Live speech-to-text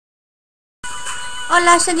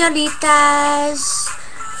Hola, señoritas.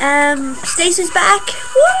 Stacy's back.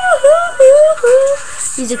 Woo-hoo-hoo-hoo.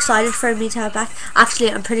 He's excited for me to have back. Actually,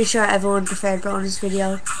 I'm pretty sure everyone preferred Bron's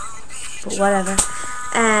video, but whatever.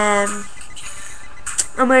 I'm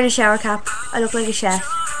wearing a shower cap. I look like a chef.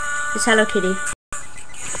 It's Hello Kitty.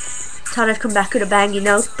 Thought I'd come back with a bang, you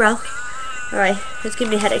know, bro. Alright, it's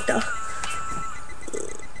giving me a headache though.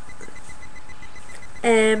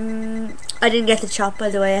 I didn't get the chop, by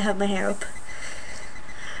the way. I have my hair up.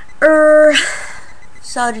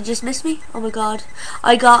 So did you just miss me? Oh my god.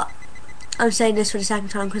 I'm saying this for the second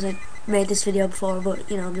time because I made this video before, but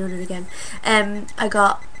you know, I'm doing it again. I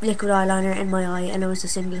got liquid eyeliner in my eye, and it was the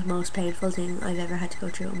single most painful thing I've ever had to go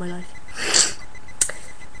through in my life.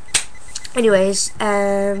 Anyways,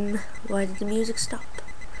 why did the music stop?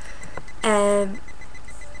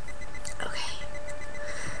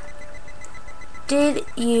 Okay.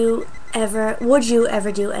 Would you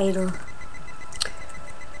ever do anal?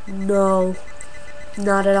 No,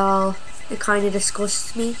 not at all. It kind of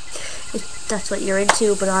disgusts me if that's what you're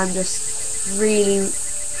into, but I'm just really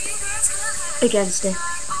against it.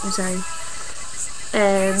 I'm sorry.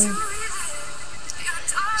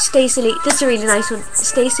 Stacy-Lee, this is a really nice one.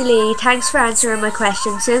 Stacy-Lee, thanks for answering my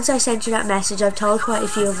question. Since I sent you that message, I've told quite a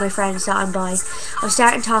few of my friends that I'm bi. I've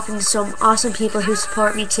started talking to some awesome people who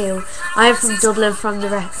support me too. I am from Dublin for the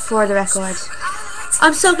record.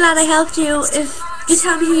 I'm so glad I helped you. If you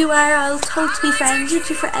tell me who you are, I'll totally be friends with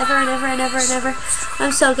you forever and ever and ever and ever.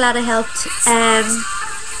 I'm so glad I helped.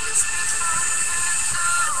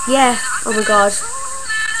 Yeah, oh my god.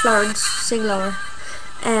 Florence, sing lower.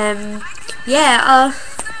 Yeah,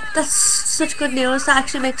 that's such good news. That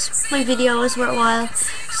actually makes my videos worthwhile.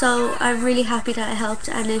 So I'm really happy that I helped,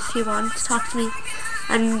 and if you want, talk to me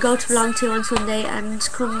and go to Belong To on Sunday and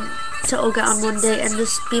come to Oga on Monday and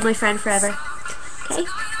just be my friend forever. Okay?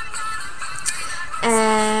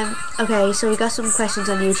 Okay, so we got some questions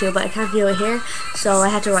on YouTube, but I can't do it here, so I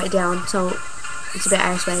had to write it down, so it's a bit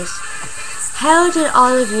arseways. How did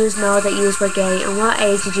all of you know that you were gay, and what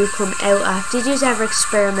age did you come out at? Did you ever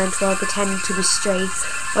experiment while pretending to be straight,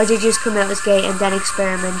 or did you come out as gay and then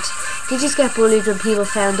experiment? Did you get bullied when people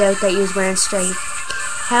found out that you weren't straight?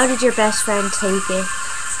 How did your best friend take it,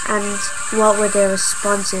 and what were their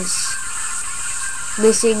responses?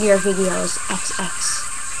 Missing your videos, XX.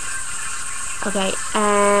 Okay,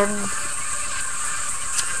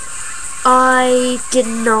 I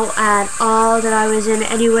didn't know at all that I was in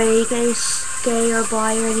any way gay or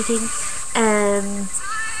bi or anything.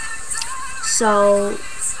 So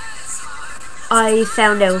I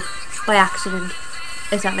found out by accident,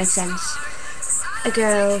 if that makes sense. A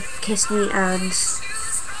girl kissed me and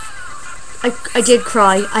I did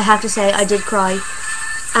cry. I have to say I did cry,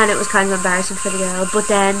 and it was kind of embarrassing for the girl, but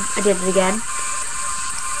then I did it again.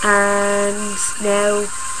 And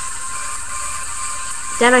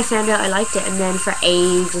then I found out I liked it, and then for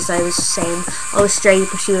ages I was saying I was straight,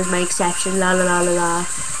 but she was my exception, la la la la la.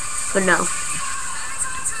 But no,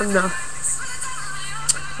 I'm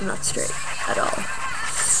not straight at all.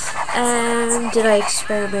 Did I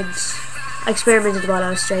experiment? I experimented while I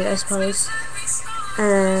was straight, I suppose.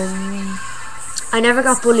 I never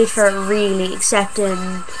got bullied for it really, except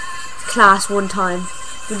in class one time.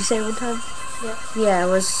 Would you say one time? Yeah, it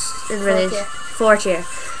was in religion. Fourth year.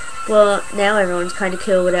 Well, now everyone's kind of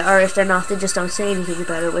cool with it, or if they're not, they just don't say anything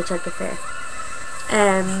about it, which I prefer.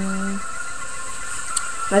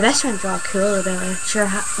 My best friends are all cool about it. Sure,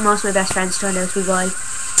 most of my best friends turned out to be bi,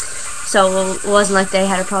 so it wasn't like they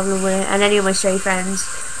had a problem with it, and any of my straight friends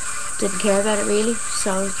didn't care about it really,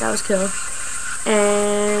 so that was cool.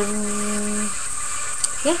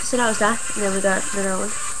 Yeah, so that was that, and then we got another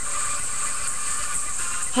one.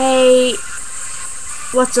 Hey,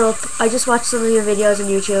 what's up? I just watched some of your videos on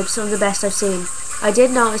YouTube, some of the best I've seen. I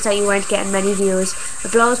did notice that you weren't getting many views.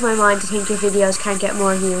 It blows my mind to think your videos can't get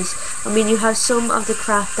more views. I mean, you have some of the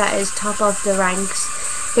crap that is top of the ranks.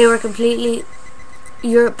 They were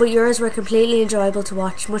but yours were completely enjoyable to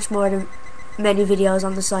watch, much more than many videos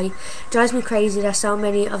on the site. It drives me crazy that so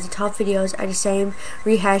many of the top videos are the same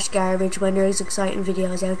rehashed garbage when there is exciting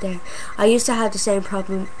videos out there. I used to have the same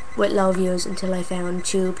problem with low views until I found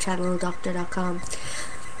tubechannel.com,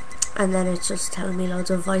 and then it's just telling me loads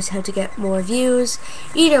of advice how to get more views.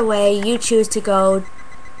 Either way you choose to go,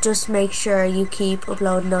 just make sure you keep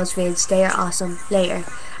uploading those vids. They are awesome. Later.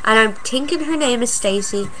 And I'm thinking her name is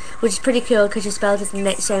Stacy, which is pretty cool because she spelled it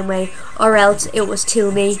the same way, or else it was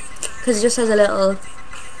to me, because it just has a little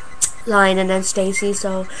line and then Stacy,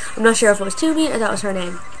 so I'm not sure if it was to me or that was her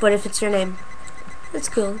name, but if it's your name, it's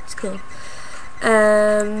cool, it's cool.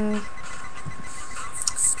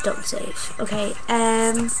 Don't save. Okay,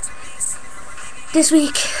 This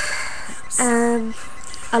week,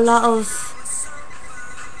 a lot of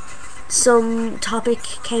some topic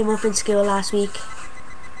came up in school last week,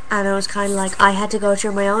 and I was kind of like, I had to go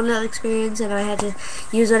through my own little experience, and I had to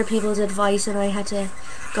use other people's advice, and I had to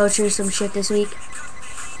go through some shit this week,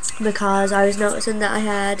 because I was noticing that I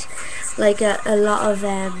had like a lot of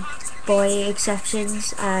boy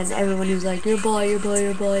exceptions, and everyone was like, you're a boy, you're a boy,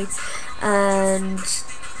 you're a boy, and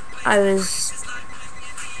I was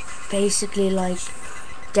basically like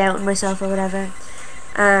doubting myself or whatever,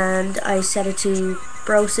 and I said it to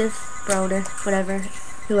Brona, whatever,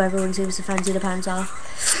 who everyone seems to fancy the pants off.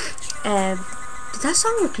 Did that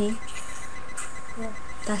song repeat? Yeah.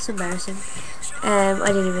 That's embarrassing. I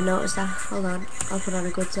didn't even notice that. Hold on, I'll put on a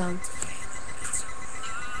good song.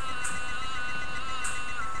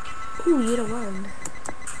 Ooh, you're the one.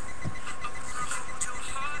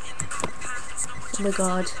 Oh my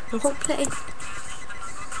god. I won't play.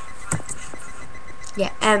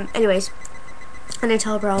 Yeah, anyways. And I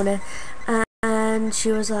told Brona, and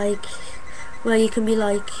she was like, well, you can be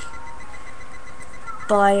like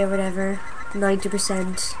bi or whatever,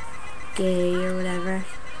 90% gay or whatever.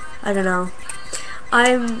 I don't know.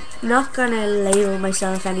 I'm not gonna label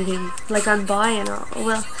myself anything. Like, I'm bi and all.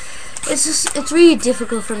 Well, it's really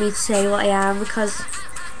difficult for me to say what I am, because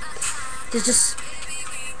I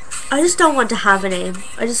just don't want to have a name.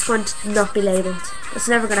 I just want to not be labelled. It's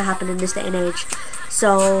never gonna happen in this day and age.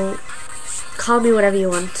 So call me whatever you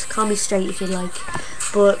want. Call me straight if you like.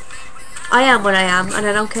 But I am what I am, and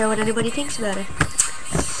I don't care what anybody thinks about it.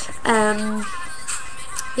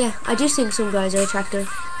 Yeah, I do think some guys are attractive,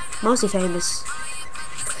 mostly famous.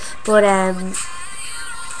 But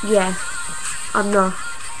yeah, I'm not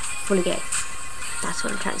fully gay. That's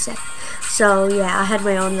what I'm trying to say. So yeah, I had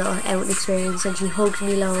my own little outing experience, and she hugged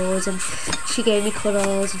me loads, and she gave me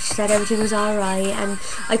cuddles, and she said everything was alright, and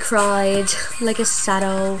I cried like a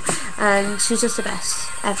sado, and she's just the best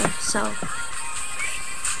ever. So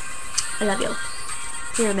I love you.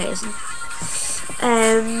 You're amazing.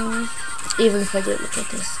 Even if I do look like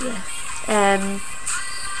this, yeah.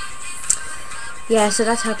 Yeah, so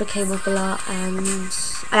that topic came up a lot, and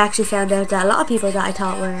I actually found out that a lot of people that I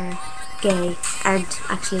thought were gay aren't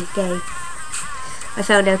actually gay. I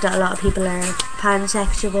found out that a lot of people are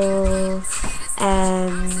pansexual.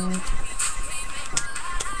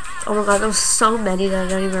 Oh my god, there was so many that I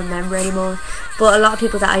don't even remember anymore. But a lot of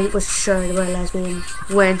people that I was sure they were a lesbian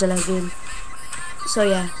weren't a lesbian. So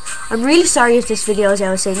yeah, I'm really sorry if this video is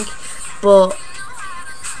out of sync, but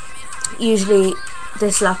usually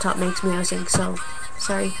this laptop makes me out of sync, so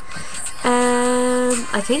sorry.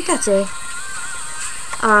 I think that's it.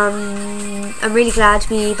 I'm really glad to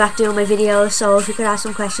be back doing my videos, so if you could ask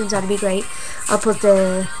some questions, that'd be great. I'll put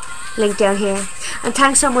the link down here. And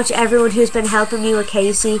thanks so much everyone who's been helping me with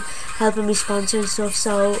Casey, helping me sponsor and stuff,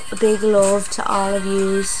 so a big love to all of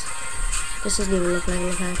yous. This doesn't even look like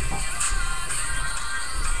a card.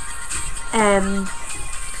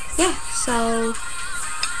 Yeah, so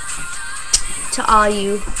to all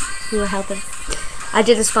you who are helping. I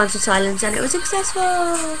did a sponsored silence and it was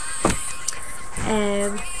successful.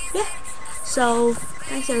 Yeah, so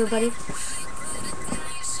thanks everybody.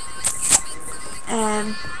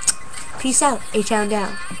 Peace out, H-Town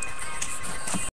down.